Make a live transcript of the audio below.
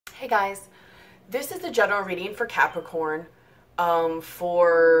Hey guys, this is the general reading for Capricorn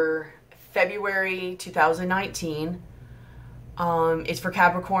for February 2019. It's for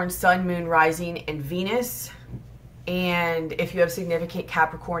Capricorn, Sun, Moon, Rising, and Venus. And if you have significant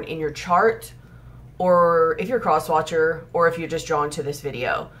Capricorn in your chart, or if you're a cross-watcher, or if you're just drawn to this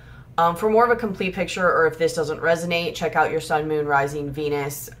video. For more of a complete picture, or if this doesn't resonate, check out your Sun, Moon, Rising,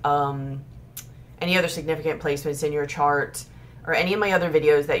 Venus, any other significant placements in your chart, or any of my other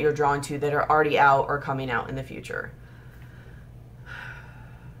videos that you're drawn to that are already out or coming out in the future.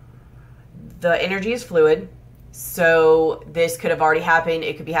 The energy is fluid, so this could have already happened.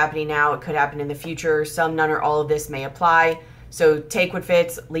 It could be happening now. It could happen in the future. Some, none, or all of this may apply. So take what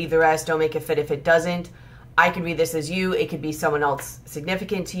fits, leave the rest. Don't make it fit if it doesn't. I could read this as you. It could be someone else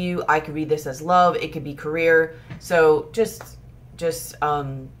significant to you. I could read this as love. It could be career. So just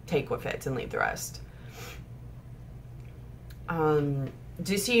take what fits and leave the rest.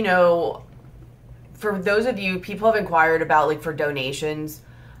 Just so you know, for those of you, people have inquired about like for donations,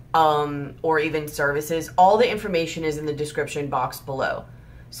 or even services, all the information is in the description box below.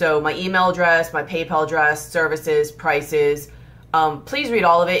 So my email address, my PayPal address, services, prices, please read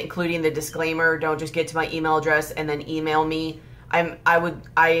all of it, including the disclaimer. Don't just get to my email address and then email me. I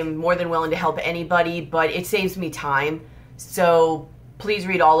am more than willing to help anybody, but it saves me time. So please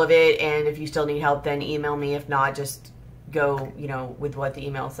read all of it. And if you still need help, then email me. If not, just go, with what the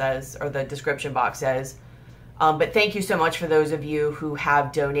email says or the description box says. But thank you so much for those of you who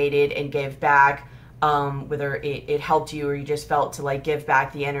have donated and gave back, whether it helped you or you just felt to like give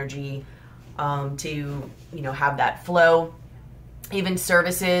back the energy, to, have that flow. Even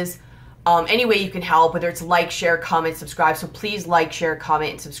services, any way you can help, whether it's like, share, comment, subscribe. So please like, share,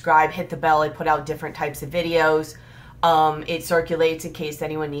 comment, and subscribe. Hit the bell. I put out different types of videos. It circulates in case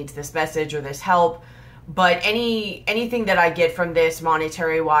anyone needs this message or this help. But anything that I get from this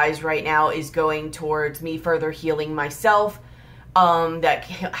monetary wise right now is going towards me further healing myself. That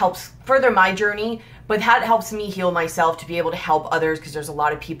helps further my journey, but that helps me heal myself to be able to help others, because there's a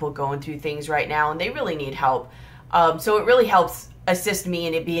lot of people going through things right now and they really need help. So it really helps assist me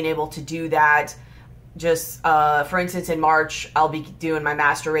in it being able to do that. Just for instance, in March, I'll be doing my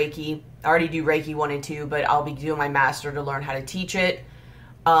Master Reiki. I already do Reiki 1 and 2, but I'll be doing my Master to learn how to teach it.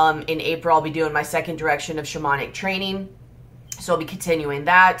 In April, I'll be doing my second direction of shamanic training. So I'll be continuing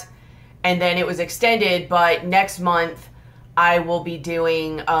that. And then it was extended, but next month I will be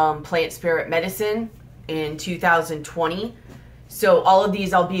doing plant spirit medicine in 2020. So all of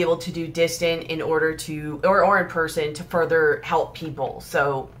these I'll be able to do distant in order to, or in person, to further help people.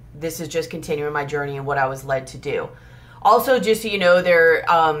 So this is just continuing my journey and what I was led to do. Also, just so you know, there,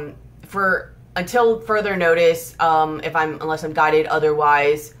 until further notice, unless I'm guided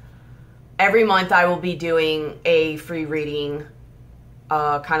otherwise, every month I will be doing a free reading,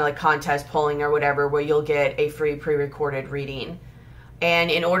 kind of like contest polling or whatever, where you'll get a free pre-recorded reading.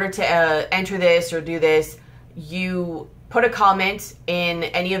 And in order to enter this or do this, you put a comment in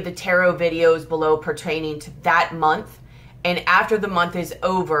any of the tarot videos below pertaining to that month. And after the month is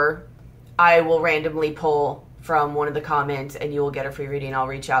over, I will randomly pull from one of the comments and you will get a free reading. I'll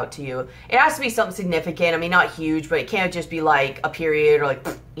reach out to you. It has to be something significant. I mean, not huge, but it can't just be like a period or like,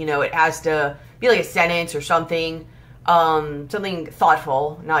 it has to be like a sentence or something, something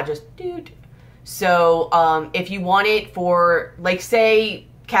thoughtful, not just dude. So, if you want it for, like, say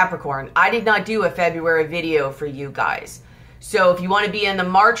Capricorn, I did not do a February video for you guys. So if you want to be in the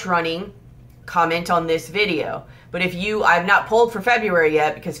March running, comment on this video. But if I've not pulled for February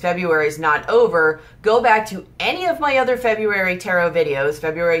yet because February is not over, go back to any of my other February tarot videos,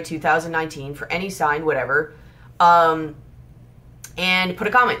 February 2019, for any sign, whatever, and put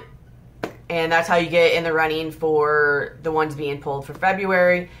a comment. And that's how you get in the running for the ones being pulled for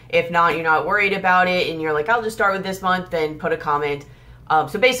February. If not, you're not worried about it and you're like, I'll just start with this month, then put a comment.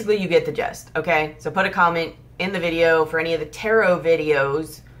 So basically you get the gist, okay? So put a comment in the video for any of the tarot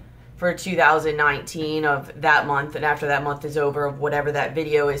videos for 2019 of that month, and after that month is over, of whatever that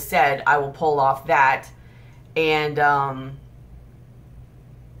video is said, I will pull off that, and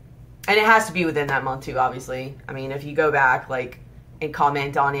it has to be within that month too, obviously. I mean, if you go back and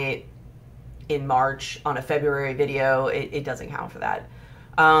comment on it in March on a February video, it doesn't count for that.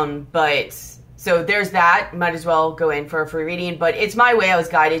 But so there's that. Might as well go in for a free reading, but it's my way I was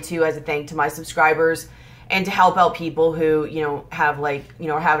guided to as a thank to my subscribers, and to help out people who, have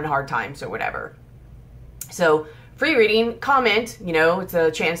are having hard times or whatever. So free reading, comment, it's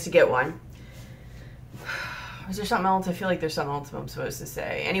a chance to get one. Is there something else? I feel like there's something else I'm supposed to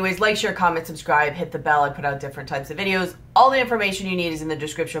say. Anyways, like, share, comment, subscribe, hit the bell. I put out different types of videos. All the information you need is in the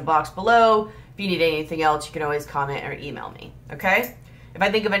description box below. If you need anything else, you can always comment or email me. Okay? If I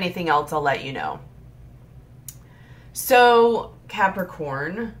think of anything else, I'll let you know. So,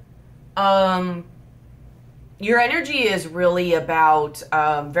 Capricorn, your energy is really about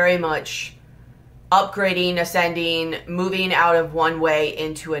very much upgrading, ascending, moving out of one way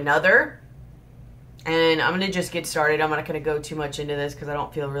into another. And I'm going to just get started. I'm not going to go too much into this because I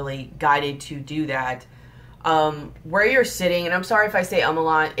don't feel really guided to do that. Where you're sitting, and I'm sorry if I say a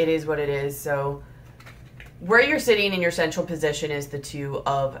lot, it is what it is. So where you're sitting in your central position is the Two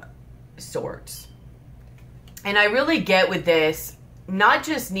of Swords. And I really get with this, not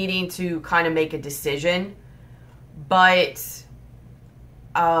just needing to kind of make a decision, but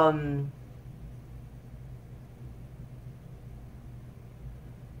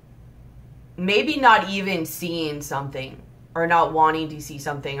maybe not even seeing something, or not wanting to see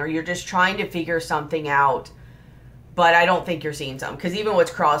something, or you're just trying to figure something out, but I don't think you're seeing something, because even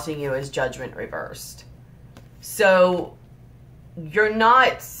what's crossing you is Judgment reversed. So you're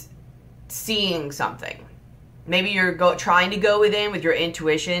not seeing something. Maybe you're trying to go within with your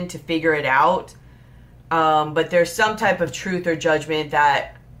intuition to figure it out, but there's some type of truth or judgment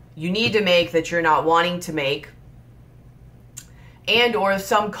that you need to make that you're not wanting to make, and or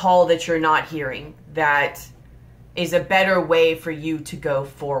some call that you're not hearing that is a better way for you to go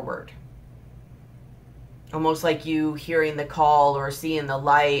forward. Almost like you hearing the call or seeing the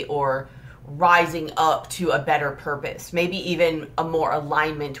light or rising up to a better purpose. Maybe even a more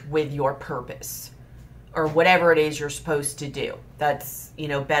alignment with your purpose or whatever it is you're supposed to do. That's, you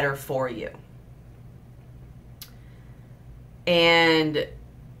know, better for you. And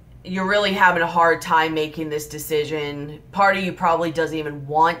you're really having a hard time making this decision. Part of you probably doesn't even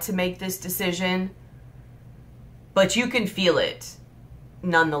want to make this decision, but you can feel it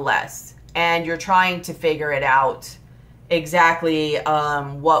nonetheless. And you're trying to figure it out exactly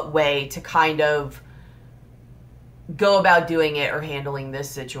what way to kind of go about doing it or handling this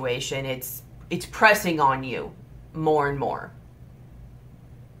situation. It's pressing on you more and more.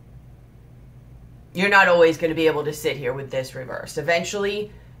 You're not always going to be able to sit here with this reversed.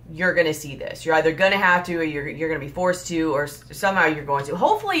 Eventually, you're going to see this. You're either going to have to, or you're going to be forced to, or somehow you're going to.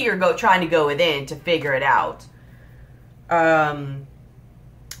 Hopefully you're trying to go within to figure it out.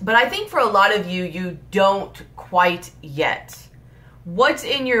 But I think for a lot of you, you don't quite yet. What's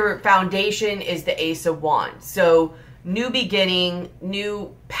in your foundation is the Ace of Wands. So new beginning,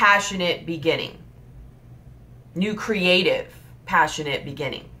 new passionate beginning, new creative, passionate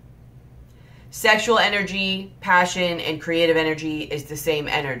beginning. Sexual energy, passion, and creative energy is the same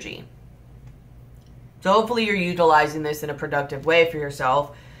energy. So hopefully you're utilizing this in a productive way for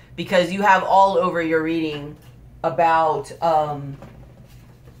yourself, because you have all over your reading about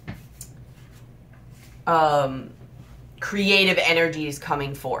creative energies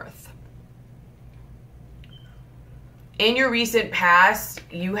coming forth. In your recent past,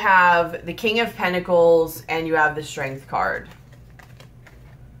 you have the King of Pentacles and you have the Strength card.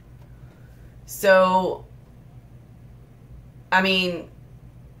 So, I mean,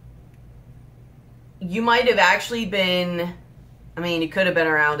 you might have actually been, you could have been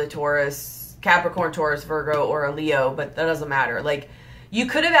around a Taurus, Capricorn, Taurus, Virgo, or a Leo, but that doesn't matter. Like, you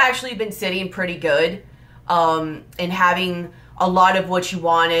could have actually been sitting pretty good and having a lot of what you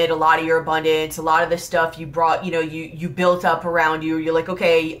wanted, a lot of your abundance, a lot of the stuff you brought, you built up around you. You're like,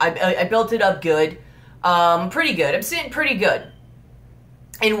 okay, I built it up good. Pretty good. I'm sitting pretty good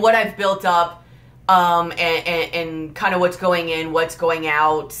in what I've built up. And kind of what's going in, what's going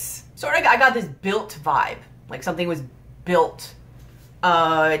out. Sort of, I got this built vibe, like something was built.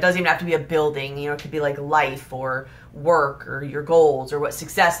 It doesn't even have to be a building, it could be like life or work or your goals or what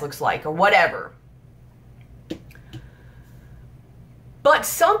success looks like or whatever. But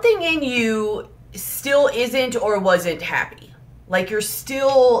something in you still isn't or wasn't happy. Like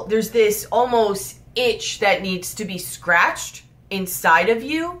there's this almost itch that needs to be scratched inside of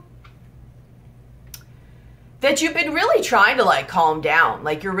you, that you've been really trying to like calm down.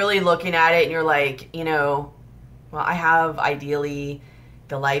 Like you're really looking at it and you're like, well, I have ideally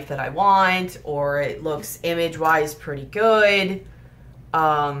the life that I want, or it looks image-wise pretty good.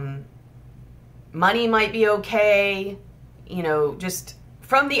 Money might be okay. Just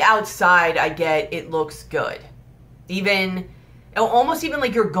from the outside, I get it looks good. Almost even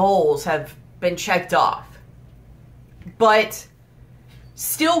like your goals have been checked off. But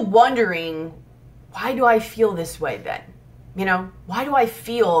still wondering, why do I feel this way then? Why do I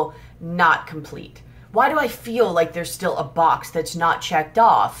feel not complete? Why do I feel like there's still a box that's not checked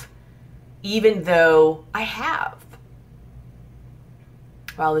off, even though I have?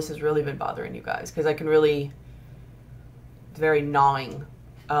 Wow, this has really been bothering you guys, because I can really, it's very gnawing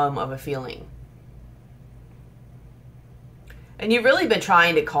of a feeling. And you've really been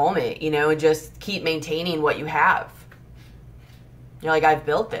trying to calm it, you know, and just keep maintaining what you have. You're like, I've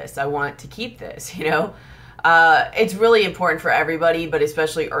built this. I want to keep this, you know. It's really important for everybody, but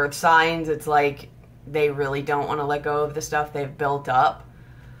especially earth signs. It's like they really don't want to let go of the stuff they've built up,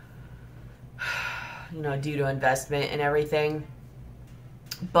 you know, due to investment and everything.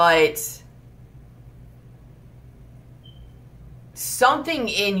 But something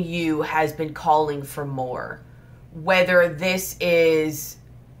in you has been calling for more. Whether this is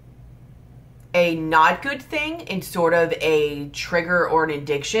a not good thing and sort of a trigger or an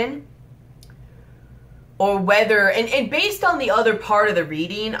addiction, or whether, and based on the other part of the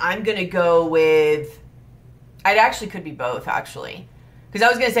reading, I'm going to go with, it actually could be both, actually. Because I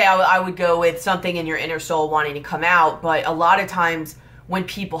was going to say I would go with something in your inner soul wanting to come out, but a lot of times when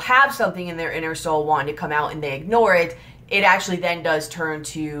people have something in their inner soul wanting to come out and they ignore it, it actually then does turn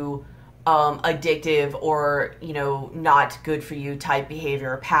to addictive or, you know, not good for you type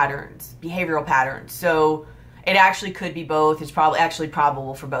behavioral patterns. So it actually could be both. It's probably actually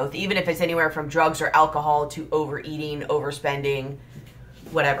probable for both, even if it's anywhere from drugs or alcohol to overeating, overspending,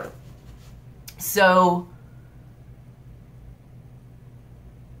 whatever. So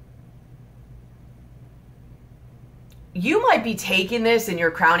you might be taking this in your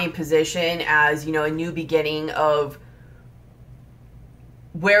crowning position as, you know, a new beginning of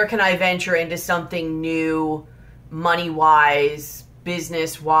where can I venture into something new, money-wise,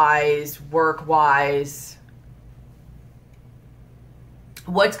 business-wise, work-wise?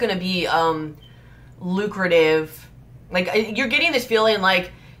 What's going to be lucrative? Like, you're getting this feeling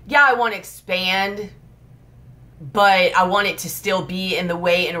like, yeah, I want to expand, but I want it to still be in the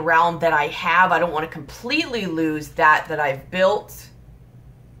way and realm that I have. I don't want to completely lose that I've built.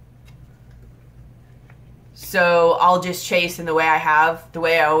 So I'll just chase in the way I have, the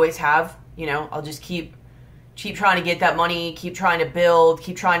way I always have, you know, I'll just keep trying to get that money, keep trying to build,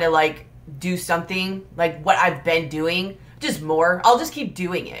 keep trying to like do something like what I've been doing, just more. I'll just keep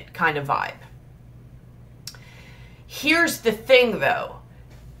doing it kind of vibe. Here's the thing though.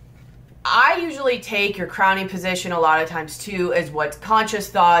 I usually take your crowning position a lot of times too as what's conscious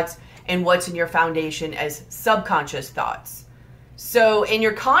thoughts and what's in your foundation as subconscious thoughts. So in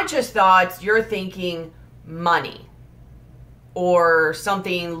your conscious thoughts, you're thinking money or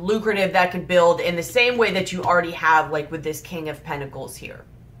something lucrative that can build in the same way that you already have, like with this King of Pentacles here.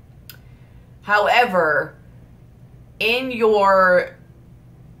 However, in your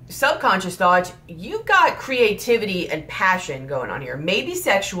subconscious thoughts, you've got creativity and passion going on here. Maybe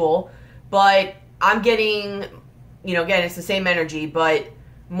sexual, but I'm getting, you know, again, it's the same energy, but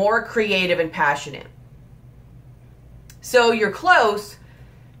more creative and passionate. So you're close.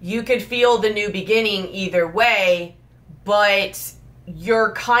 You could feel the new beginning either way, but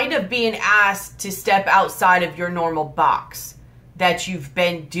you're kind of being asked to step outside of your normal box that you've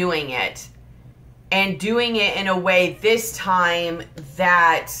been doing it, and doing it in a way this time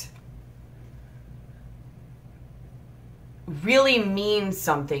that really means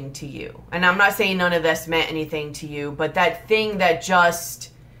something to you. And I'm not saying none of this meant anything to you, but that thing that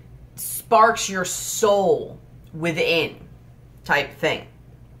just sparks your soul within type thing.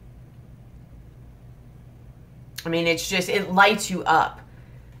 I mean, it's just, it lights you up.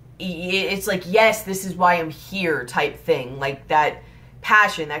 It's like, yes, this is why I'm here type thing. Like that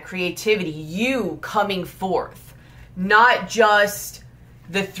passion, that creativity, you coming forth. Not just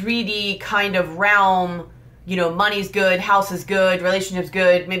the 3D kind of realm, you know, money's good, house is good, relationship's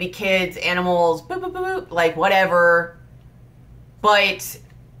good, maybe kids, animals, boop, boop, boop, boop, like whatever. But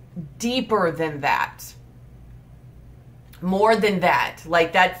deeper than that. More than that.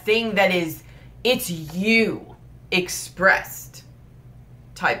 Like that thing that is, it's you expressed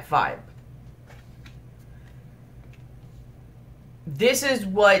type vibe. This is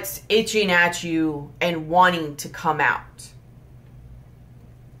what's itching at you and wanting to come out.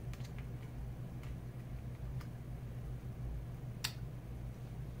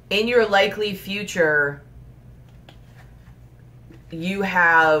 In your likely future, you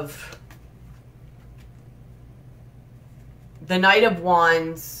have the Knight of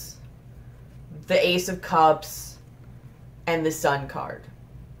Wands, the Ace of Cups, and the Sun card.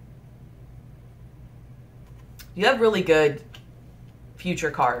 You have really good future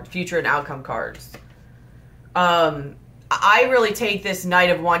and outcome cards. I really take this Knight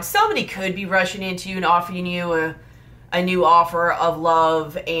of Wands. Somebody could be rushing into you and offering you a new offer of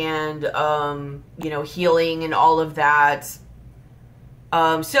love and, you know, healing and all of that.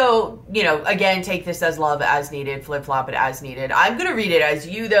 So, you know, again, take this as love as needed, flip-flop it as needed. I'm going to read it as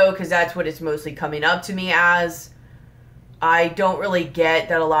you, though, because that's what it's mostly coming up to me as. I don't really get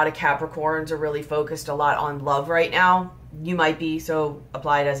that a lot of Capricorns are really focused a lot on love right now. You might be, so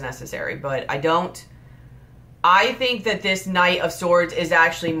apply it as necessary, but I don't. I think that this Knight of Swords is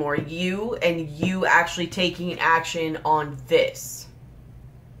actually more you, and you actually taking action on this.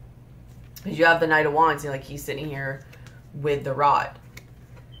 Because you have the Knight of Wands, and like he's sitting here with the rod.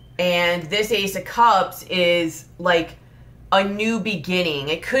 And this Ace of Cups is like a new beginning.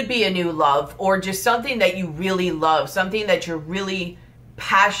 It could be a new love, or just something that you really love, something that you're really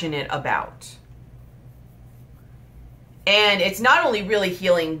passionate about. And it's not only really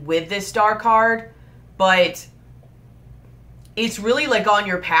healing with this Star card, but it's really like on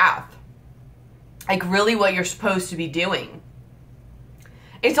your path. Like really what you're supposed to be doing.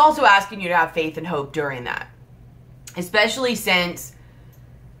 It's also asking you to have faith and hope during that. Especially since,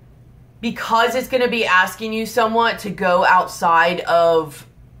 because it's going to be asking you somewhat to go outside of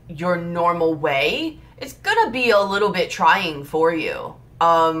your normal way, it's going to be a little bit trying for you.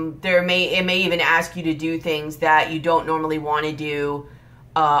 It may even ask you to do things that you don't normally want to do,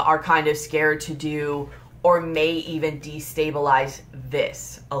 are kind of scared to do, or may even destabilize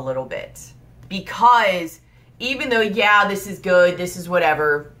this a little bit. Because even though, yeah, this is good, this is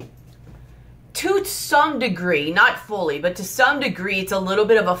whatever, to some degree, not fully, but to some degree, it's a little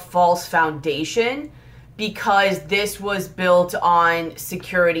bit of a false foundation, because this was built on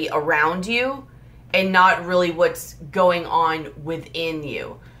security around you and not really what's going on within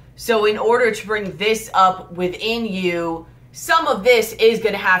you. So in order to bring this up within you, some of this is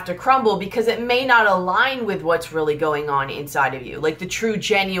going to have to crumble, because it may not align with what's really going on inside of you, like the true,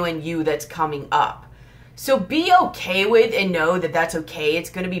 genuine you that's coming up. So be okay with and know that that's okay. It's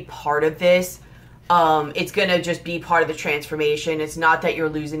going to be part of this. It's going to just be part of the transformation. It's not that you're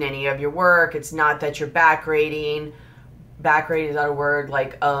losing any of your work. It's not that you're backgrading. Backgrade is not a word.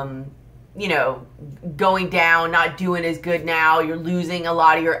 Like, you know, going down, not doing as good now. You're losing a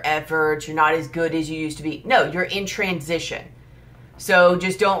lot of your efforts. You're not as good as you used to be. No, you're in transition. So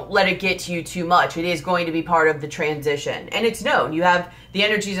just don't let it get to you too much. It is going to be part of the transition. And it's known. You have the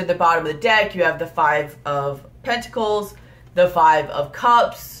energies at the bottom of the deck. You have the 5 of Pentacles, the 5 of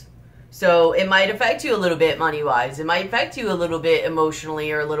Cups. So it might affect you a little bit money-wise. It might affect you a little bit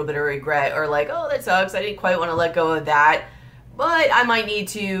emotionally, or a little bit of regret, or like, oh, that sucks. I didn't quite want to let go of that. But I might need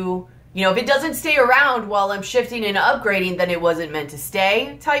to, you know, if it doesn't stay around while I'm shifting and upgrading, then it wasn't meant to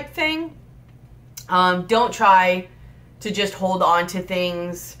stay type thing. Don't try to just hold on to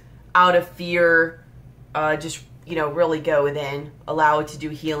things out of fear. Just, you know, really go within. Allow it to do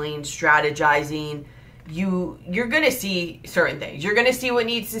healing, strategizing. You're going to see certain things. You're going to see what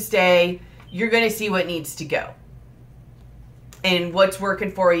needs to stay. You're going to see what needs to go. And what's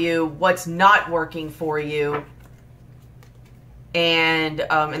working for you, what's not working for you. And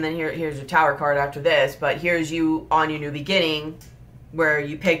then here's a Tower card after this. But here's you on your new beginning, where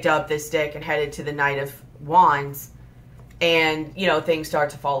you picked up this stick and headed to the Knight of Wands. And, you know, things start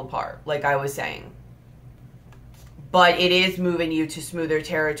to fall apart, like I was saying. But it is moving you to smoother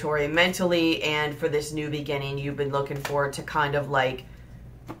territory mentally, and for this new beginning, you've been looking forward to kind of like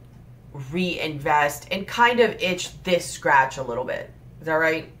reinvest and kind of itch this scratch a little bit. Is that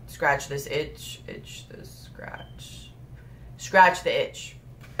right? Scratch this itch, itch this scratch. Scratch the itch.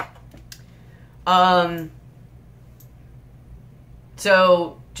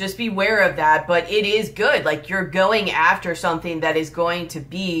 So just beware of that, but it is good. Like, you're going after something that is going to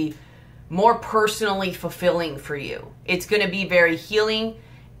be more personally fulfilling for you. It's going to be very healing.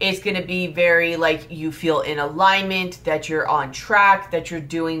 It's going to be very, like, you feel in alignment, that you're on track, that you're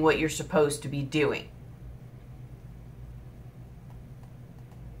doing what you're supposed to be doing.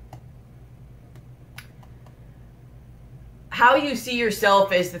 How you see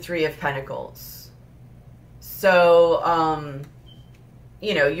yourself is the 3 of Pentacles. So,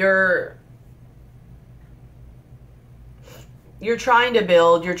 you know, you're trying to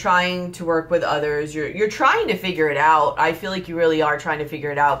build, you're trying to work with others, you're trying to figure it out. I feel like you really are trying to figure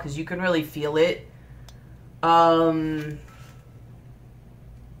it out, because you can really feel it.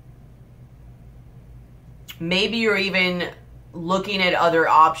 Maybe you're even looking at other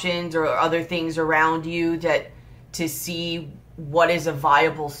options or other things around you to see what is a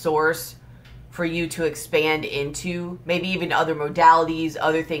viable source for you to expand into. Maybe even other modalities,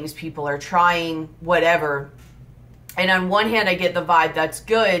 other things people are trying, whatever. And on one hand, I get the vibe, that's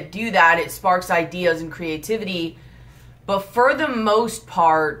good, do that, it sparks ideas and creativity. But for the most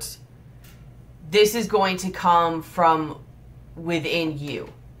part, this is going to come from within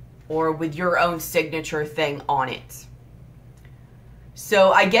you, or with your own signature thing on it.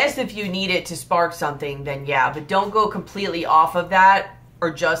 So I guess if you need it to spark something, then yeah, but don't go completely off of that,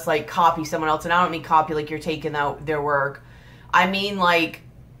 or just like copy someone else. And I don't mean copy like you're taking out their work. I mean like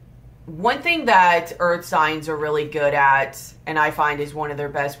one thing that earth signs are really good at, and I find is one of their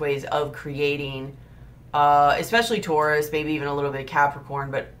best ways of creating, especially Taurus, maybe even a little bit of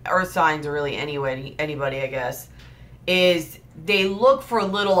Capricorn, but earth signs are really anybody, I guess, is they look for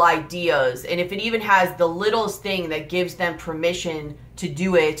little ideas. And if it even has the littlest thing that gives them permission to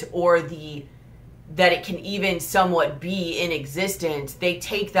do it, or that it can even somewhat be in existence, they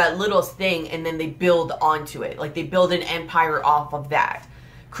take that littlest thing and then they build onto it. Like they build an empire off of that.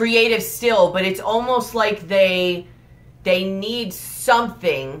 Creative still, but it's almost like they need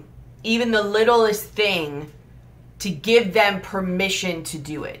something, even the littlest thing, to give them permission to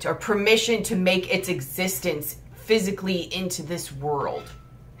do it, or permission to make its existence physically into this world.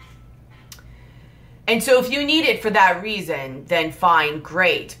 And so if you need it for that reason, then fine,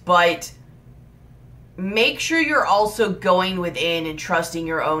 great. But make sure you're also going within and trusting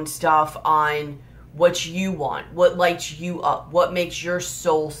your own stuff on what you want, what lights you up, what makes your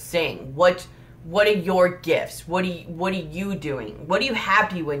soul sing, what are your gifts, what are you doing, what are you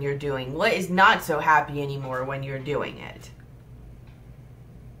happy when you're doing, what is not so happy anymore when you're doing it.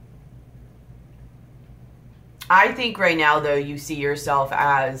 I think right now, though, you see yourself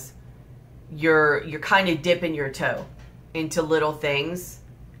as you're kind of dipping your toe into little things,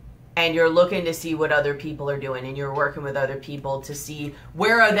 and you're looking to see what other people are doing, and you're working with other people to see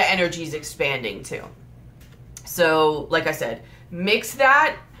where are the energies expanding to. So, like I said, mix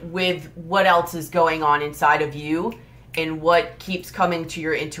that with what else is going on inside of you and what keeps coming to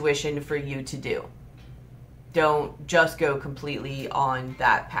your intuition for you to do. Don't just go completely on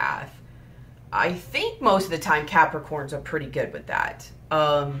that path. I think most of the time Capricorns are pretty good with that.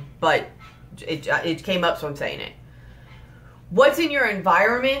 But it came up, so I'm saying it. What's in your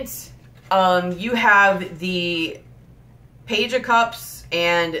environment? You have the Page of Cups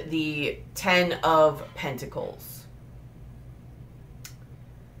and the 10 of Pentacles.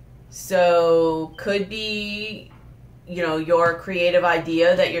 So could be, you know, your creative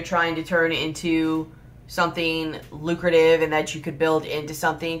idea that you're trying to turn into something lucrative and that you could build into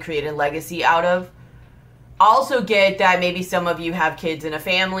something, create a legacy out of. Also get that maybe some of you have kids and a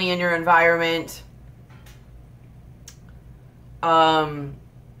family in your environment.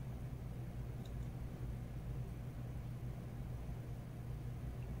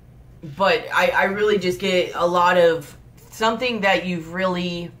 But I really just get a lot of something that you've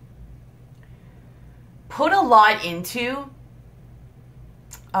really put a lot into,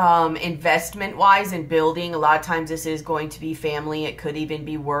 investment wise and building. A lot of times this is going to be family. It could even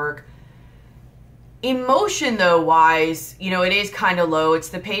be work. Emotion though wise, you know, it is kind of low. It's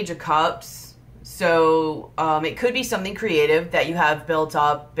the Page of Cups. So it could be something creative that you have built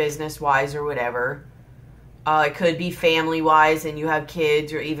up business wise or whatever. It could be family wise and you have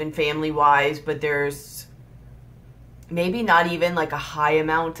kids, or even family wise, but there's maybe not even like a high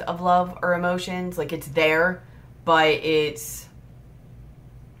amount of love or emotions. Like it's there, but it's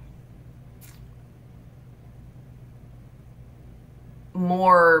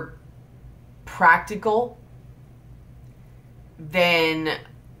more practical than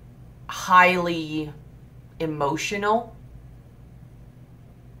highly emotional.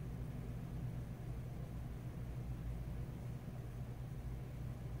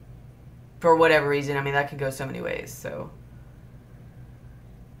 For whatever reason. I mean, that could go so many ways. So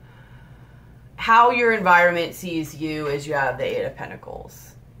how your environment sees you is you have the 8 of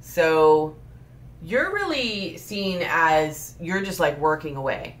Pentacles. So you're really seen as, you're just like working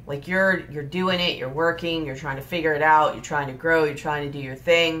away. Like you're doing it, you're working, you're trying to figure it out, you're trying to grow, you're trying to do your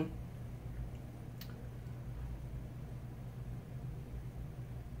thing.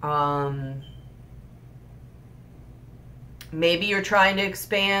 Maybe you're trying to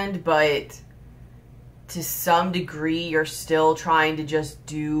expand, but to some degree you're still trying to just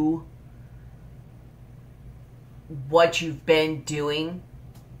do what you've been doing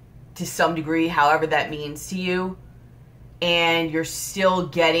to some degree, however that means to you. And you're still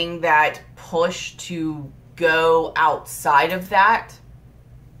getting that push to go outside of that.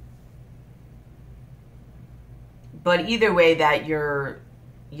 But either way that you're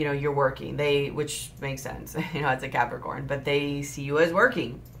working, which makes sense, it's a Capricorn, but they see you as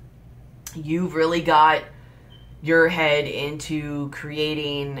working. You've really got your head into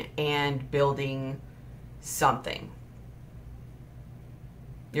creating and building something.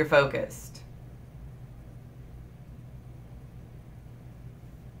 You're focused.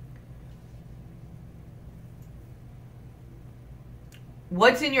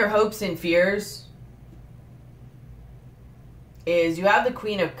 What's in your hopes and fears is you have the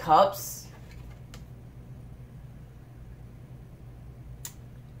Queen of Cups.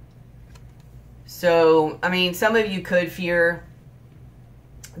 So, I mean, some of you could fear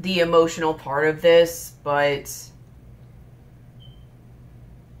the emotional part of this, but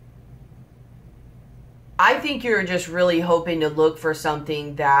I think you're just really hoping to look for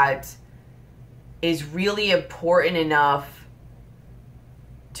something that is really important enough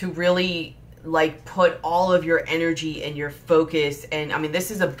to really like put all of your energy and your focus. And I mean,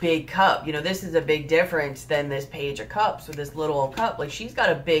 this is a big cup, you know, this is a big difference than this Page of Cups or this little cup. Like, she's got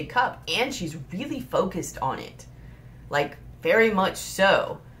a big cup and she's really focused on it, like very much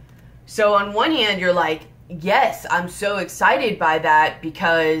so. So on one hand, you're like, yes, I'm so excited by that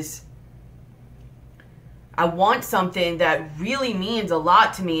because I want something that really means a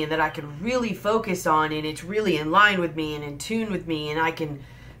lot to me and that I can really focus on, and it's really in line with me and in tune with me, and I can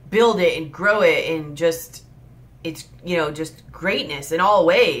build it and grow it, and just, it's, you know, just greatness in all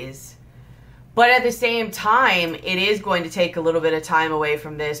ways. But at the same time, it is going to take a little bit of time away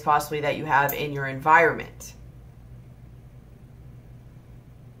from this, possibly, that you have in your environment.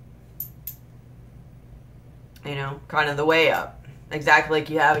 You know, kind of the way up. Exactly like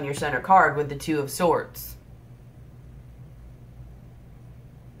you have in your center card with the Two of Swords.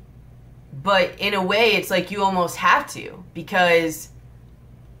 But in a way, it's like you almost have to, because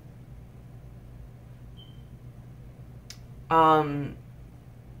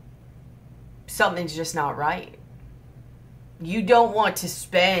something's just not right. You don't want to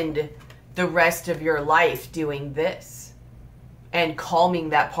spend the rest of your life doing this and calming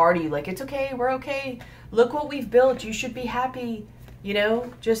that party like, it's okay, we're okay. Look what we've built. You should be happy. You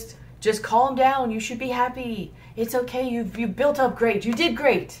know, just calm down. You should be happy. It's okay. You've built up great. You did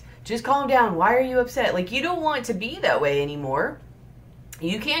great. Just calm down. Why are you upset? Like, you don't want to be that way anymore.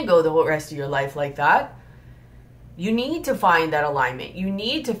 You can't go the whole rest of your life like that. You need to find that alignment. You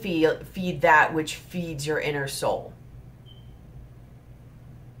need to feed that which feeds your inner soul.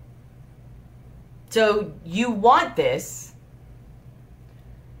 So you want this,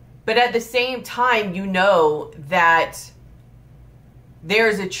 but at the same time, you know that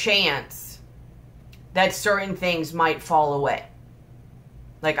there's a chance that certain things might fall away,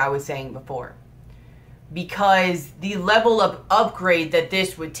 like I was saying before. Because the level of upgrade that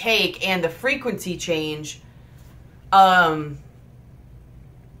this would take and the frequency change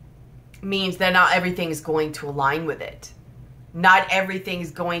means that not everything is going to align with it. Not everything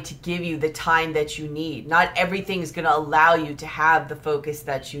is going to give you the time that you need. Not everything is going to allow you to have the focus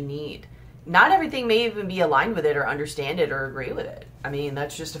that you need. Not everything may even be aligned with it or understand it or agree with it. I mean,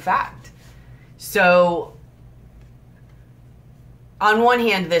 that's just a fact. So, on one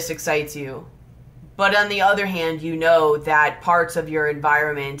hand, this excites you. But on the other hand, you know that parts of your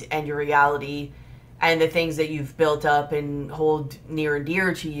environment and your reality and the things that you've built up and hold near and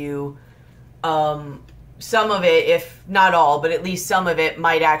dear to you, some of it, if not all, but at least some of it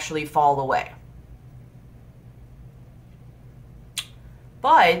might actually fall away.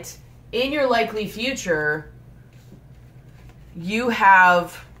 But in your likely future, you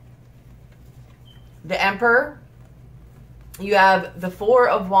have the Emperor, you have the Four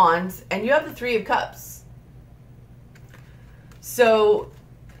of Wands, and you have the Three of Cups. So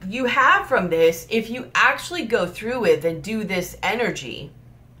you have from this, if you actually go through with and do this energy,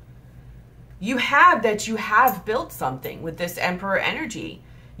 you have built something with this Emperor energy.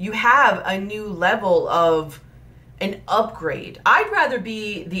 You have a new level of an upgrade. I'd rather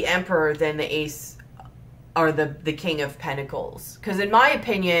be the Emperor than the Ace or the King of Pentacles. Because in my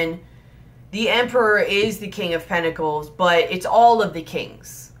opinion, the Emperor is the King of Pentacles, but it's all of the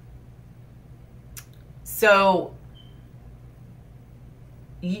kings. So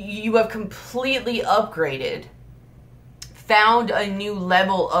you have completely upgraded, found a new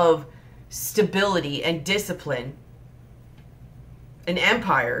level of stability and discipline, an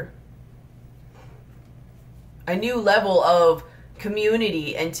empire, a new level of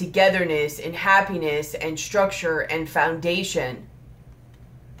community and togetherness and happiness and structure and foundation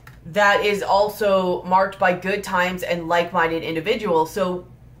that is also marked by good times and like-minded individuals. So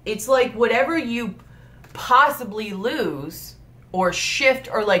it's like whatever you possibly lose or shift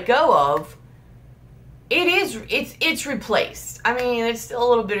or let go of, it's replaced. I mean, it's still a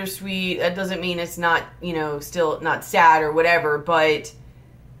little bittersweet. That doesn't mean it's not, you know, still not sad or whatever, but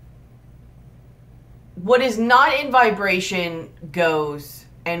what is not in vibration goes,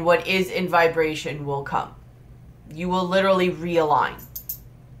 and what is in vibration will come. You will literally realign.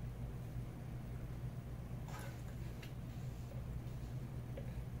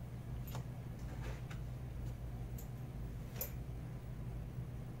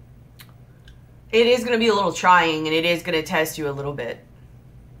 It is going to be a little trying, and it is going to test you a little bit.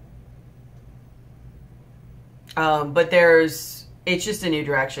 But it's just a new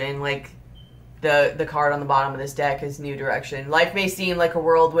direction. Like, The card on the bottom of this deck is new direction. Life may seem like a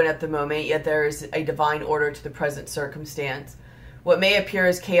whirlwind at the moment, yet there is a divine order to the present circumstance. What may appear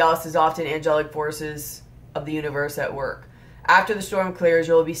as chaos is often angelic forces of the universe at work. After the storm clears,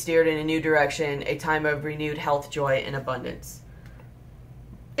 you will be steered in a new direction, a time of renewed health, joy, and abundance.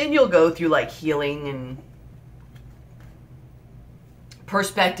 And you'll go through like healing and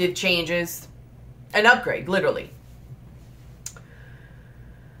perspective changes. An upgrade, literally.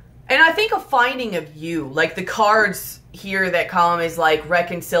 And I think a finding of you, like the cards here that come is like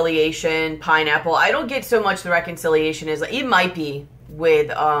reconciliation, pineapple. I don't get so much the reconciliation is like, it might be with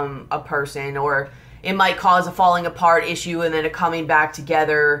a person, or it might cause a falling apart issue and then a coming back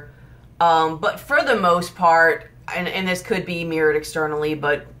together. But for the most part, and this could be mirrored externally,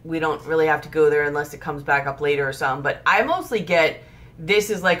 but we don't really have to go there unless it comes back up later or something. But I mostly get this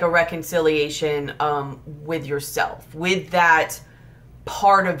is like a reconciliation with yourself, with that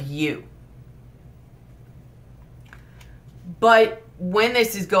part of you. But when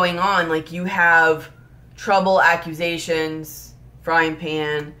this is going on, like you have trouble, accusations, frying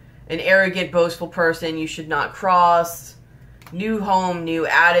pan, an arrogant, boastful person you should not cross, new home, new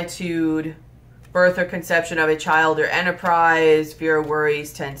attitude, birth or conception of a child or enterprise, fear or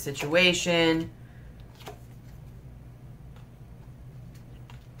worries, tense situation.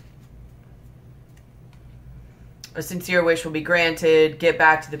 A sincere wish will be granted. Get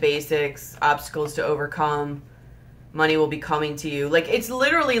back to the basics. Obstacles to overcome. Money will be coming to you. Like, it's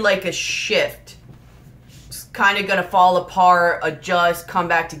literally like a shift. It's kind of going to fall apart, adjust, come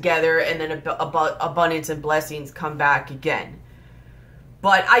back together, and then abundance and blessings come back again.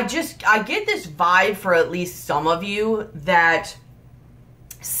 But I get this vibe for at least some of you that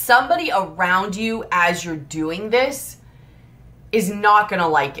somebody around you as you're doing this is not going to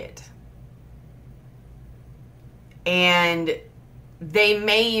like it. And they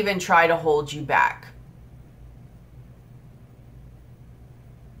may even try to hold you back.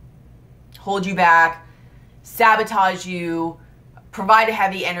 Hold you back, sabotage you, provide a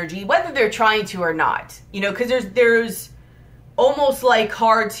heavy energy, whether they're trying to or not. You know, because there's almost like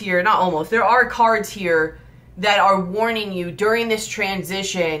cards here, not almost, there are cards here that are warning you during this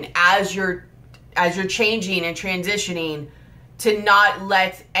transition as you're changing and transitioning to not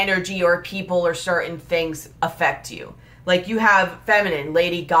let energy or people or certain things affect you. Like you have feminine,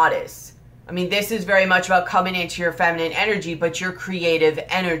 lady, goddess. I mean, this is very much about coming into your feminine energy, but your creative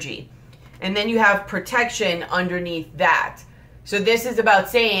energy. And then you have protection underneath that. So this is about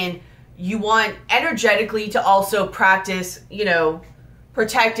saying you want energetically to also practice, you know,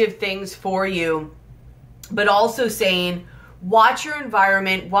 protective things for you, but also saying, watch your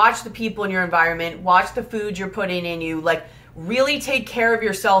environment, watch the people in your environment, watch the food you're putting in you, like really take care of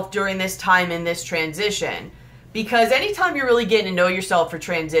yourself during this time in this transition. Because anytime you're really getting to know yourself for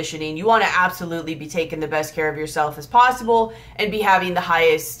transitioning, you want to absolutely be taking the best care of yourself as possible and be having the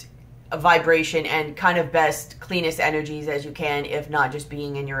highest vibration and kind of best, cleanest energies as you can, if not just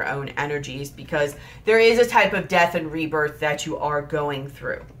being in your own energies, because there is a type of death and rebirth that you are going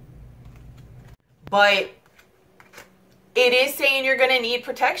through. But it is saying you're going to need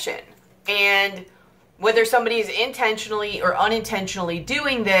protection. And whether somebody is intentionally or unintentionally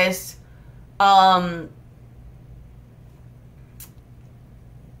doing this, because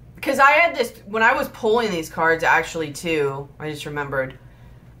I had this, when I was pulling these cards actually too, I just remembered,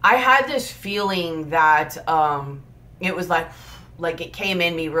 I had this feeling that it was like it came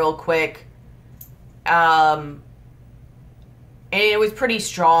in me real quick. And it was pretty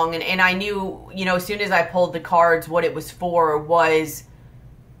strong. And I knew, you know, as soon as I pulled the cards, what it was for was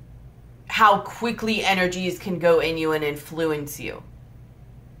how quickly energies can go in you and influence you.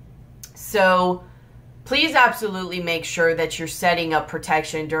 So please absolutely make sure that you're setting up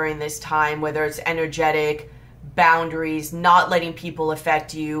protection during this time, whether it's energetic, boundaries, not letting people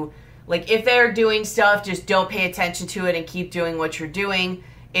affect you. Like if they're doing stuff, just don't pay attention to it and keep doing what you're doing.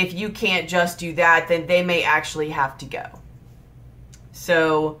 If you can't just do that, then they may actually have to go.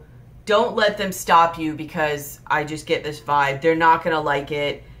 So don't let them stop you, because I just get this vibe. They're not going to like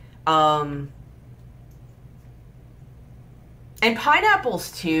it. And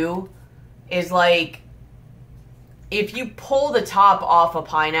pineapples too is like, if you pull the top off a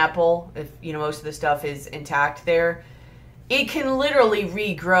pineapple, if you know most of the stuff is intact there, it can literally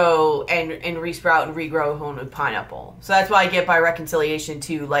regrow and resprout and regrow a whole new pineapple. So that's why I get by reconciliation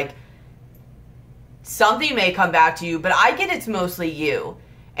too. Like something may come back to you, but I get it's mostly you.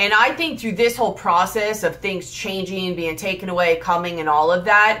 And I think through this whole process of things changing, being taken away, coming, and all of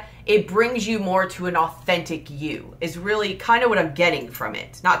that, it brings you more to an authentic you, is really kind of what I'm getting from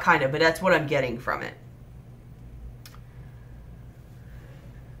it. Not kind of, but that's what I'm getting from it.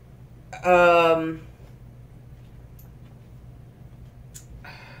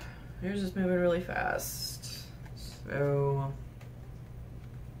 Here's just moving really fast. So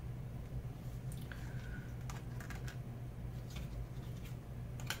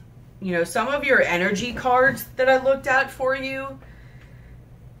you know, some of your energy cards that I looked at for you,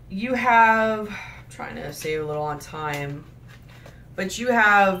 you have, I'm trying to save a little on time, but you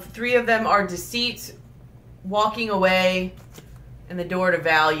have 3 of them are deceit, walking away, and the door to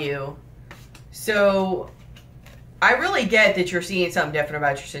value. So I really get that you're seeing something different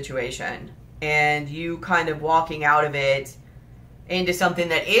about your situation and you kind of walking out of it into something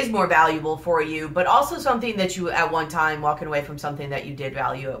that is more valuable for you, but also something that you at one time walking away from something that you did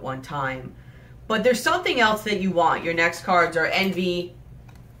value at one time. But there's something else that you want. Your next cards are envy,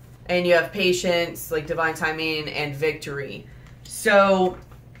 and you have patience, like divine timing, and victory. So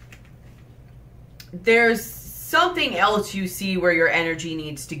there's something else you see where your energy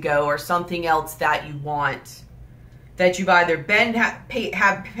needs to go, or something else that you want that you've either been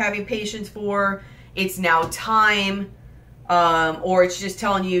having patience for, it's now time, or it's just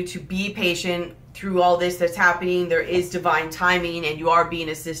telling you to be patient through all this that's happening. There is divine timing and you are being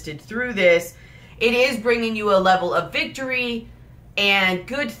assisted through this. It is bringing you a level of victory and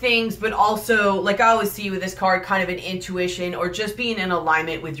good things, but also, like I always see with this card, kind of an intuition or just being in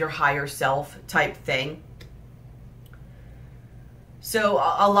alignment with your higher self type thing. So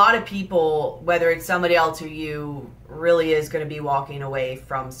a lot of people, whether it's somebody else or you, really is going to be walking away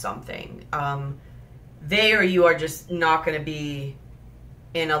from something. They or you are just not going to be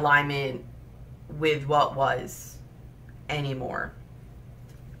in alignment with what was anymore.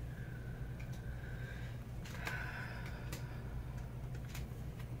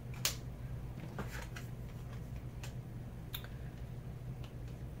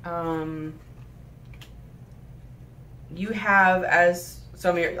 You have as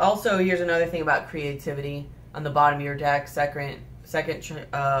some of your, also here's another thing about creativity on the bottom of your deck, second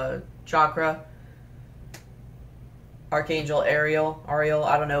chakra, Archangel Ariel,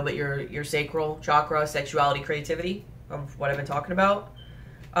 I don't know, but your sacral chakra, sexuality, creativity, of what I've been talking about.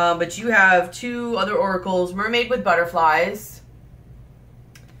 But you have 2 other oracles, Mermaid with Butterflies,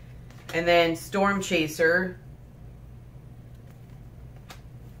 and then Storm Chaser.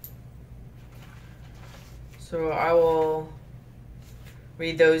 So I will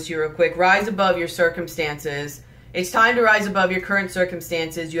read those here real quick. Rise above your circumstances. It's time to rise above your current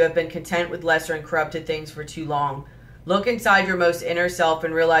circumstances. You have been content with lesser and corrupted things for too long. Look inside your most inner self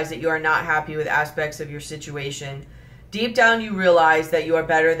and realize that you are not happy with aspects of your situation. Deep down, you realize that you are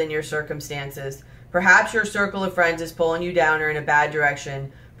better than your circumstances. Perhaps your circle of friends is pulling you down or in a bad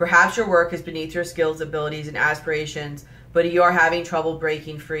direction. Perhaps your work is beneath your skills, abilities, and aspirations, but you are having trouble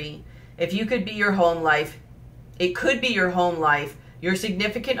breaking free. If you could be your home life, it could be your home life, your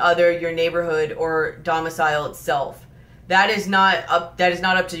significant other, your neighborhood, or domicile itself. That is not up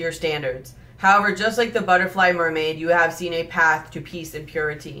to your standards. However, just like the butterfly mermaid, you have seen a path to peace and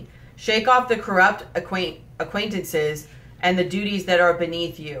purity. Shake off the corrupt acquaintances and the duties that are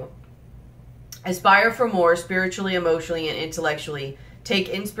beneath you. Aspire for more spiritually, emotionally, and intellectually. Take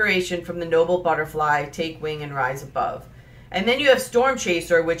inspiration from the noble butterfly, take wing and rise above. And then you have Storm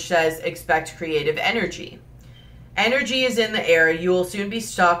Chaser, which says expect creative energy. Energy is in the air. You will soon be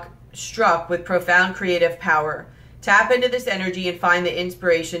struck with profound creative power. Tap into this energy and find the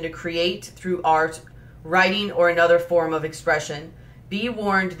inspiration to create through art, writing, or another form of expression. Be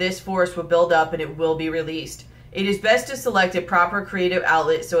warned, this force will build up and it will be released. It is best to select a proper creative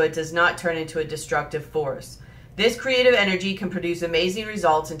outlet so it does not turn into a destructive force. This creative energy can produce amazing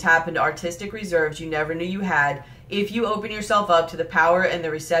results and tap into artistic reserves you never knew you had if you open yourself up to the power and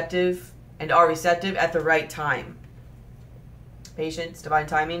are receptive at the right time. Patience, divine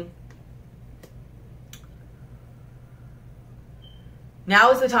timing.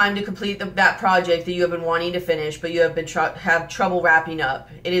 Now is the time to complete that project that you have been wanting to finish, but you have have trouble wrapping up.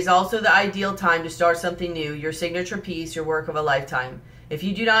 It is also the ideal time to start something new, your signature piece, your work of a lifetime. If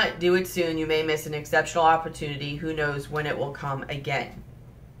you do not do it soon, you may miss an exceptional opportunity. Who knows when it will come again.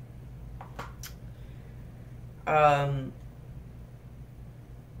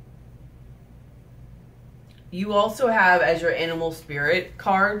 You also have as your animal spirit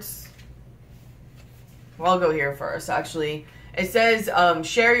cards. Well, I'll go here first, actually. It says,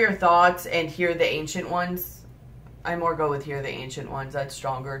 share your thoughts and hear the ancient ones. I more go with hear the ancient ones. That's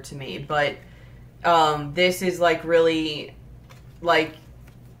stronger to me. But this is like really, like,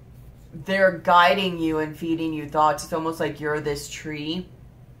 they're guiding you and feeding you thoughts. It's almost like you're this tree.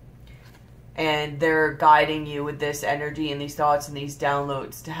 And they're guiding you with this energy and these thoughts and these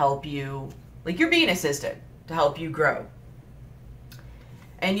downloads to help you. Like, you're being assisted to help you grow.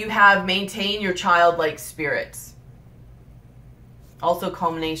 And you have maintain your childlike spirits. Also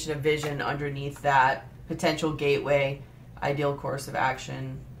culmination of vision underneath that. Potential gateway. Ideal course of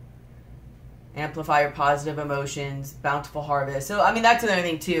action. Amplify your positive emotions. Bountiful harvest. So, I mean, that's another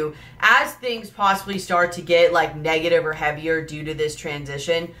thing, too. As things possibly start to get, like, negative or heavier due to this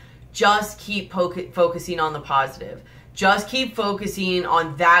transition, just keep focusing on the positive. Just keep focusing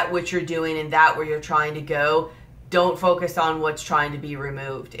on that which you're doing and that where you're trying to go. Don't focus on what's trying to be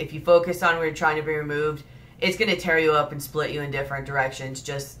removed. If you focus on where you're trying to be removed, it's going to tear you up and split you in different directions.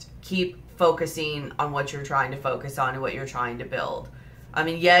 Just keep focusing on what you're trying to focus on and what you're trying to build. I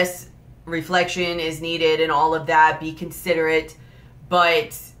mean, yes, reflection is needed and all of that. Be considerate,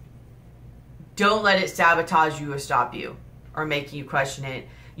 but don't let it sabotage you or stop you or make you question it.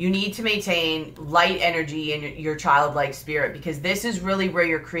 You need to maintain light energy in your childlike spirit, because this is really where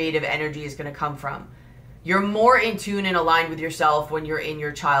your creative energy is going to come from. You're more in tune and aligned with yourself when you're in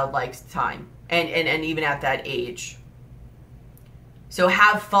your childlike time and even at that age. So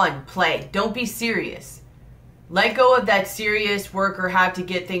have fun, play. Don't be serious. Let go of that serious work or have to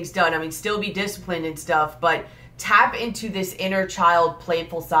get things done. I mean, still be disciplined and stuff, but tap into this inner child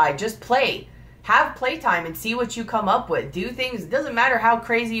playful side. Just play. Have playtime and see what you come up with. Do things. It doesn't matter how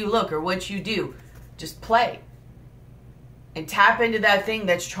crazy you look or what you do. Just play. And tap into that thing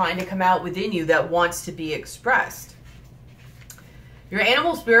that's trying to come out within you that wants to be expressed. Your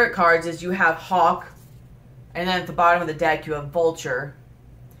animal spirit cards is you have Hawk. And then at the bottom of the deck you have Vulture.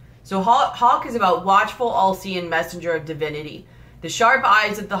 So Hawk is about watchful, all-seeing messenger of divinity. The sharp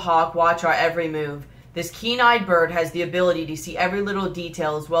eyes of the hawk watch our every move. This keen-eyed bird has the ability to see every little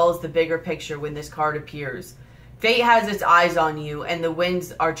detail as well as the bigger picture when this card appears. Fate has its eyes on you, and the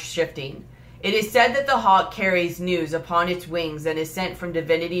winds are shifting. It is said that the hawk carries news upon its wings and is sent from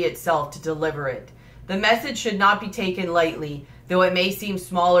divinity itself to deliver it. The message should not be taken lightly. Though it may seem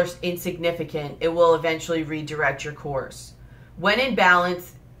small or insignificant, it will eventually redirect your course. When in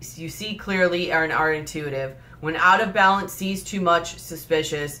balance, you see clearly and are intuitive. When out of balance, sees too much,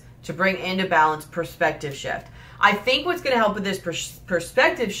 suspicious. To bring into balance, perspective shift. I think what's going to help with this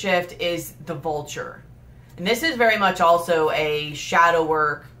perspective shift is the Vulture. And this is very much also a shadow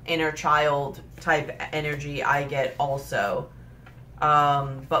work, inner child type energy I get also.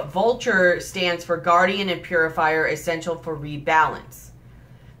 But Vulture stands for guardian and purifier, essential for rebalance.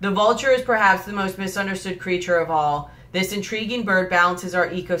 The vulture is perhaps the most misunderstood creature of all. This intriguing bird balances our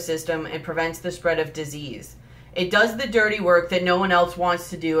ecosystem and prevents the spread of disease. It does the dirty work that no one else wants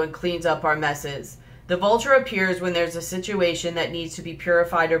to do and cleans up our messes. The vulture appears when there's a situation that needs to be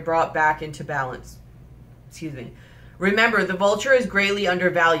purified or brought back into balance. Excuse me. Remember, the vulture is greatly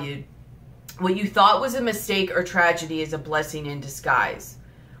undervalued. What you thought was a mistake or tragedy is a blessing in disguise.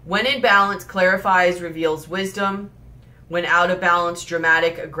 When in balance, clarifies, reveals wisdom. When out of balance,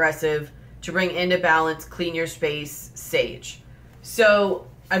 dramatic, aggressive. To bring into balance, clean your space, sage. So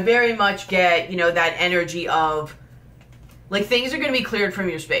I very much get, that energy of, like, things are going to be cleared from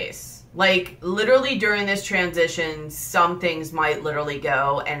your space. Like, literally during this transition, some things might literally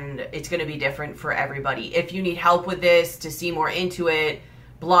go, and it's going to be different for everybody. If you need help with this, to see more into it,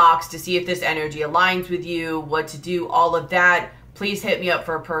 blocks, to see if this energy aligns with you, what to do, all of that, please hit me up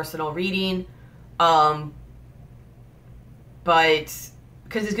for a personal reading. But,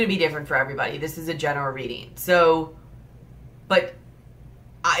 because it's going to be different for everybody. This is a general reading. So, but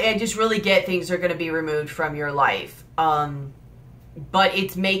I just really get things are going to be removed from your life. But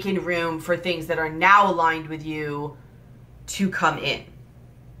it's making room for things that are now aligned with you to come in.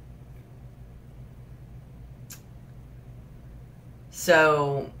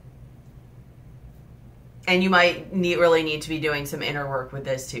 So, and you might really need to be doing some inner work with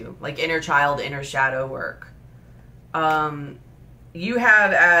this too. Like inner child, inner shadow work. You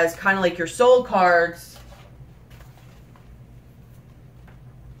have as kind of like your soul cards,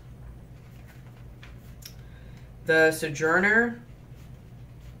 the Sojourner.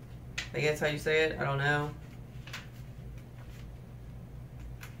 I guess how you say it. I don't know.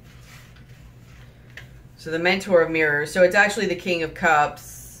 So the Mentor of Mirrors. So it's actually the King of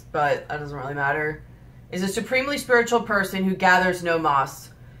Cups, but that doesn't really matter. Is a supremely spiritual person who gathers no moss.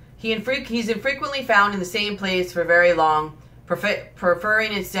 He's infrequently found in the same place for very long,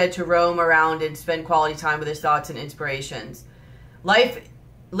 preferring instead to roam around and spend quality time with his thoughts and inspirations. Live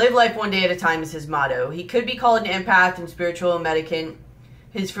life one day at a time is his motto. He could be called an empath and spiritual mendicant.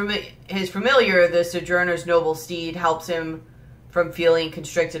 His familiar, the Sojourner's noble steed, helps him from feeling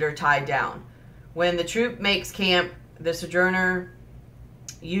constricted or tied down. When the troop makes camp, the Sojourner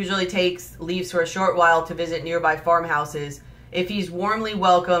usually leaves for a short while to visit nearby farmhouses. If he's warmly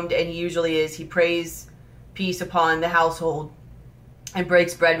welcomed, and he usually is, he prays peace upon the household and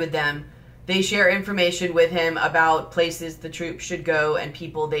breaks bread with them. They share information with him about places the troop should go and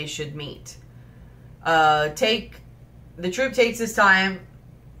people they should meet. The troop takes his time.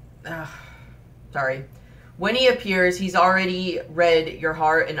 When he appears, he's already read your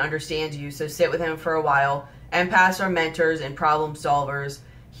heart and understands you, so sit with him for a while. Empaths are mentors and problem solvers.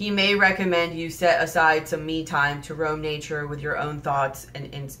 He may recommend you set aside some me time to roam nature with your own thoughts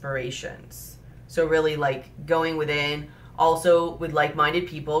and inspirations. So really like going within, also with like-minded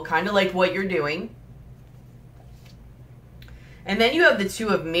people, kind of like what you're doing. And then you have the Two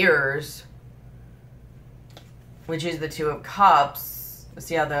of Mirrors, which is the Two of Cups. Let's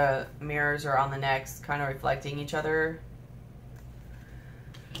see how the mirrors are on the necks, kind of reflecting each other.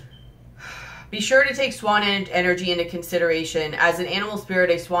 Be sure to take swan energy into consideration. As an animal spirit,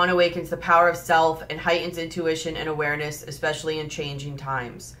 a swan awakens the power of self and heightens intuition and awareness, especially in changing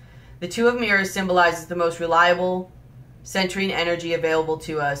times. The Two of Mirrors symbolizes the most reliable, centering energy available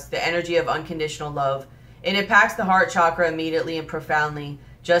to us, the energy of unconditional love. It impacts the heart chakra immediately and profoundly,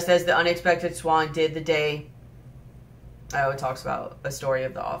 just as the unexpected swan did the day. Oh, it talks about a story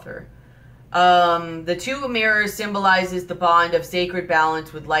of the author. The Two of Mirrors symbolizes the bond of sacred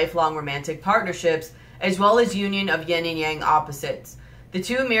balance with lifelong romantic partnerships, as well as union of yin and yang opposites. The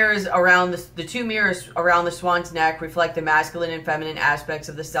two mirrors around the swan's neck reflect the masculine and feminine aspects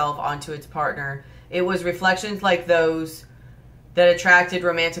of the self onto its partner. It was reflections like those that attracted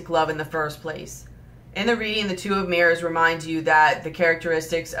romantic love in the first place. In the reading, the Two of Mirrors reminds you that the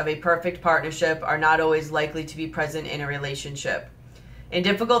characteristics of a perfect partnership are not always likely to be present in a relationship. In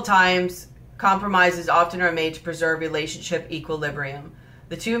difficult times, compromises often are made to preserve relationship equilibrium.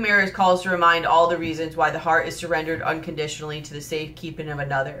 The Two of Mirrors calls to remind all the reasons why the heart is surrendered unconditionally to the safekeeping of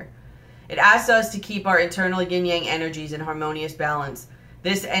another. It asks us to keep our internal yin-yang energies in harmonious balance.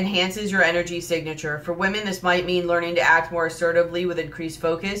 This enhances your energy signature. For women, this might mean learning to act more assertively with increased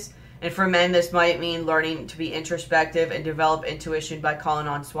focus. And for men, this might mean learning to be introspective and develop intuition by calling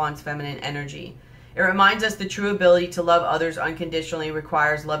on Swan's feminine energy. It reminds us the true ability to love others unconditionally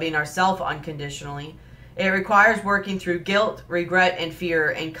requires loving ourselves unconditionally. It requires working through guilt, regret, and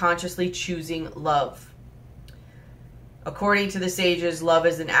fear and consciously choosing love. According to the sages, love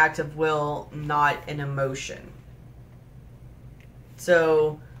is an act of will, not an emotion.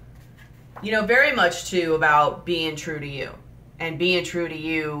 So, very much too about being true to you. And being true to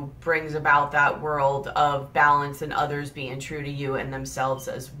you brings about that world of balance and others being true to you and themselves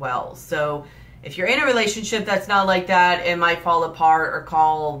as well. So, if you're in a relationship that's not like that, it might fall apart or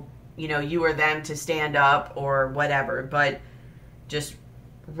call, you or them to stand up or whatever. But just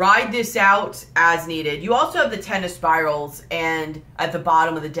ride this out as needed. You also have the Ten of Spirals and at the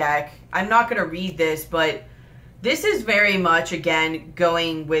bottom of the deck. I'm not going to read this, but this is very much, again,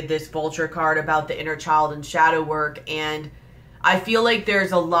 going with this Vulture card about the inner child and shadow work. And I feel like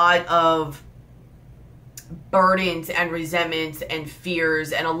there's a lot of burdens and resentments and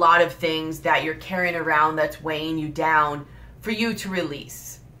fears and a lot of things that you're carrying around that's weighing you down for you to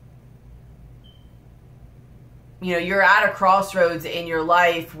release. You're at a crossroads in your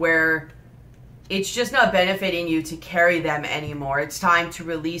life where it's just not benefiting you to carry them anymore. It's time to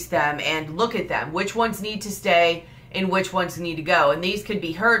release them and look at them. Which ones need to stay and which ones need to go. And these could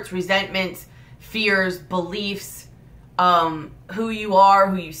be hurts, resentments, fears, beliefs, who you are,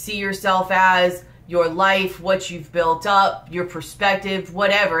 who you see yourself as, your life, what you've built up, your perspective,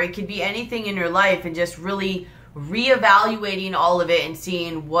 whatever. It could be anything in your life, and just really reevaluating all of it and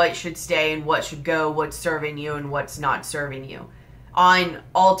seeing what should stay and what should go, what's serving you and what's not serving you on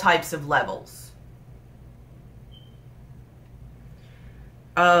all types of levels.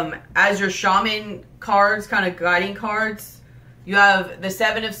 As your shaman cards, kind of guiding cards, you have the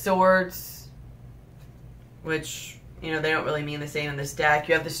Seven of Swords, which, they don't really mean the same in this deck.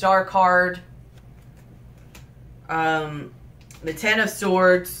 You have the Star card, the Ten of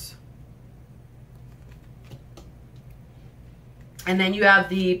Swords, and then you have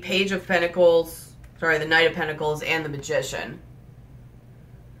the Page of Pentacles, the Knight of Pentacles, and the Magician.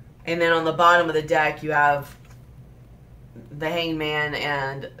 And then on the bottom of the deck, you have the Hangman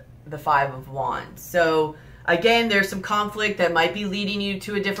and the Five of Wands. So, again, there's some conflict that might be leading you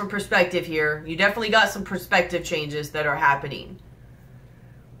to a different perspective here. You definitely got some perspective changes that are happening.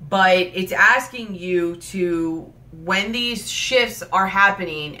 But it's asking you to, when these shifts are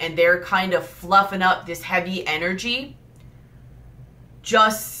happening and they're kind of fluffing up this heavy energy,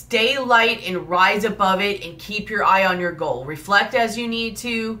 just stay light and rise above it and keep your eye on your goal. Reflect as you need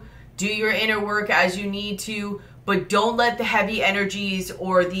to, do your inner work as you need to, but don't let the heavy energies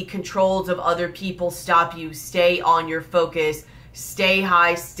or the controls of other people stop you. Stay on your focus, stay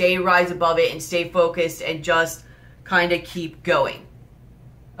high, rise above it, and stay focused, and just kind of keep going.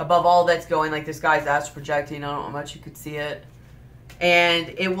 above all that's going. Like, this guy's astral projecting. I don't know how much you could see it.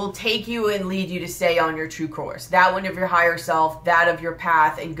 And it will take you and lead you to stay on your true course. That one of your higher self, that of your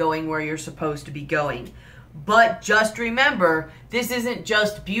path, and going where you're supposed to be going. But just remember, this isn't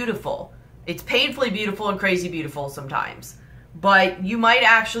just beautiful. It's painfully beautiful and crazy beautiful sometimes. But you might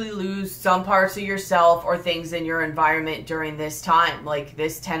actually lose some parts of yourself or things in your environment during this time. Like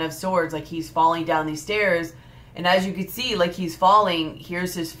this Ten of Swords, like he's falling down these stairs. And as you can see, like he's falling,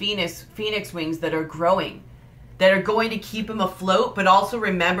 here's his phoenix wings that are growing, that are going to keep him afloat, but also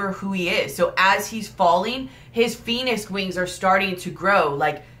remember who he is. So as he's falling, his phoenix wings are starting to grow.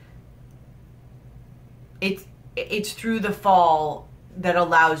 Like it's through the fall that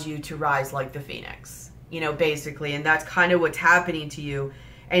allows you to rise like the phoenix, you know, basically. And that's kind of what's happening to you.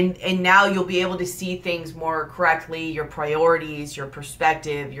 And now you'll be able to see things more correctly, your priorities, your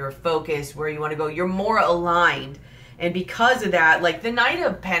perspective, your focus, where you want to go. You're more aligned. And because of that, like the Knight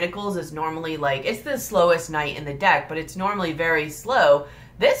of Pentacles is normally like, it's the slowest knight in the deck, but it's normally very slow.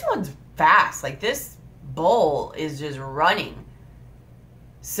 This one's fast. Like this bull is just running.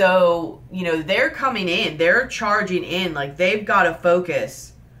 So, you know, they're coming in, they're charging in, like they've got to focus.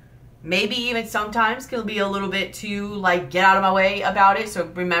 Maybe even sometimes can be a little bit too, like, get out of my way about it. So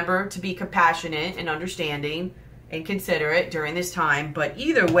remember to be compassionate and understanding and considerate during this time. But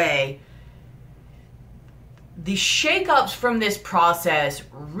either way, the shakeups from this process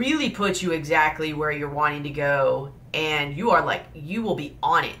really put you exactly where you're wanting to go. And you are like, you will be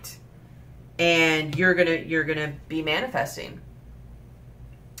on it. And you're gonna be manifesting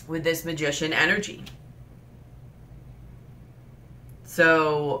with this Magician energy.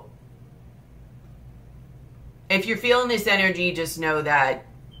 So if you're feeling this energy, just know that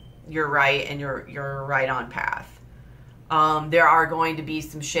you're right and you're right on path. There are going to be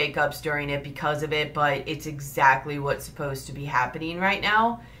some shakeups during it because of it, but it's exactly what's supposed to be happening right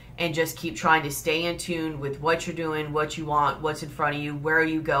now. And just keep trying to stay in tune with what you're doing, what you want, what's in front of you, where are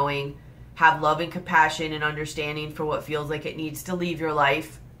you going. Have love and compassion and understanding for what feels like it needs to leave your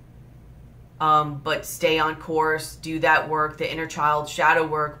life. But stay on course, do that work, the inner child shadow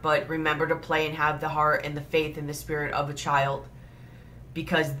work, but remember to play and have the heart and the faith and the spirit of a child,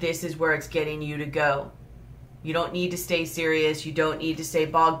 because this is where it's getting you to go. You don't need to stay serious. You don't need to stay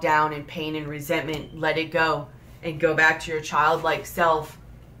bogged down in pain and resentment. Let it go and go back to your childlike self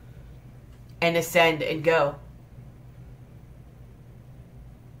and ascend and go.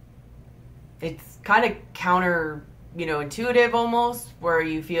 It's kind of counter, you know, intuitive almost, where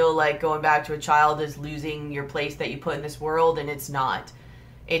you feel like going back to a child is losing your place that you put in this world, and it's not.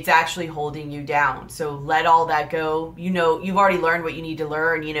 It's actually holding you down. So let all that go. You know, you've already learned what you need to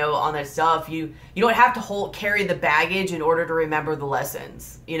learn, you know, on that stuff. You don't have to carry the baggage in order to remember the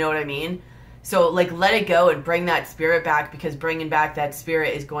lessons. You know what I mean? So like let it go and bring that spirit back, because bringing back that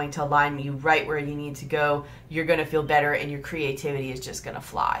spirit is going to align you right where you need to go. You're going to feel better and your creativity is just going to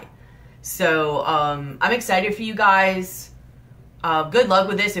fly. So I'm excited for you guys. Good luck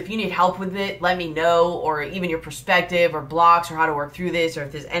with this. If you need help with it, let me know, or even your perspective or blocks or how to work through this, or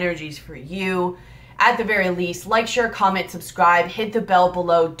if this energy is for you. At the very least, like, share, comment, subscribe, hit the bell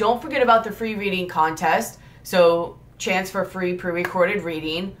below. Don't forget about the free reading contest. So chance for free pre-recorded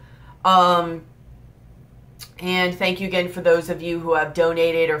reading. And thank you again for those of you who have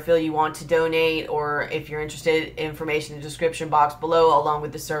donated or feel you want to donate, or if you're interested, information in the description box below, along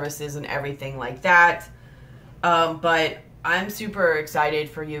with the services and everything like that. But I'm super excited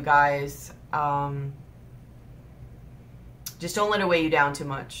for you guys. Just don't let it weigh you down too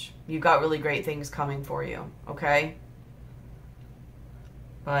much. You've got really great things coming for you, okay?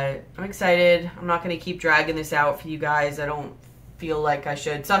 But I'm excited. I'm not going to keep dragging this out for you guys. I don't feel like I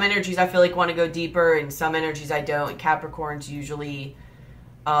should. Some energies I feel like want to go deeper, and some energies I don't. And Capricorns usually,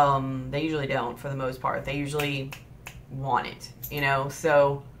 they usually don't for the most part. They usually want it, you know?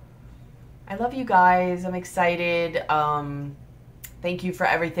 So I love you guys. I'm excited. Thank you for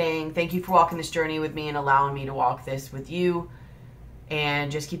everything. Thank you for walking this journey with me and allowing me to walk this with you.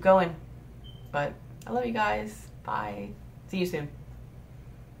 And just keep going. But I love you guys. Bye. See you soon.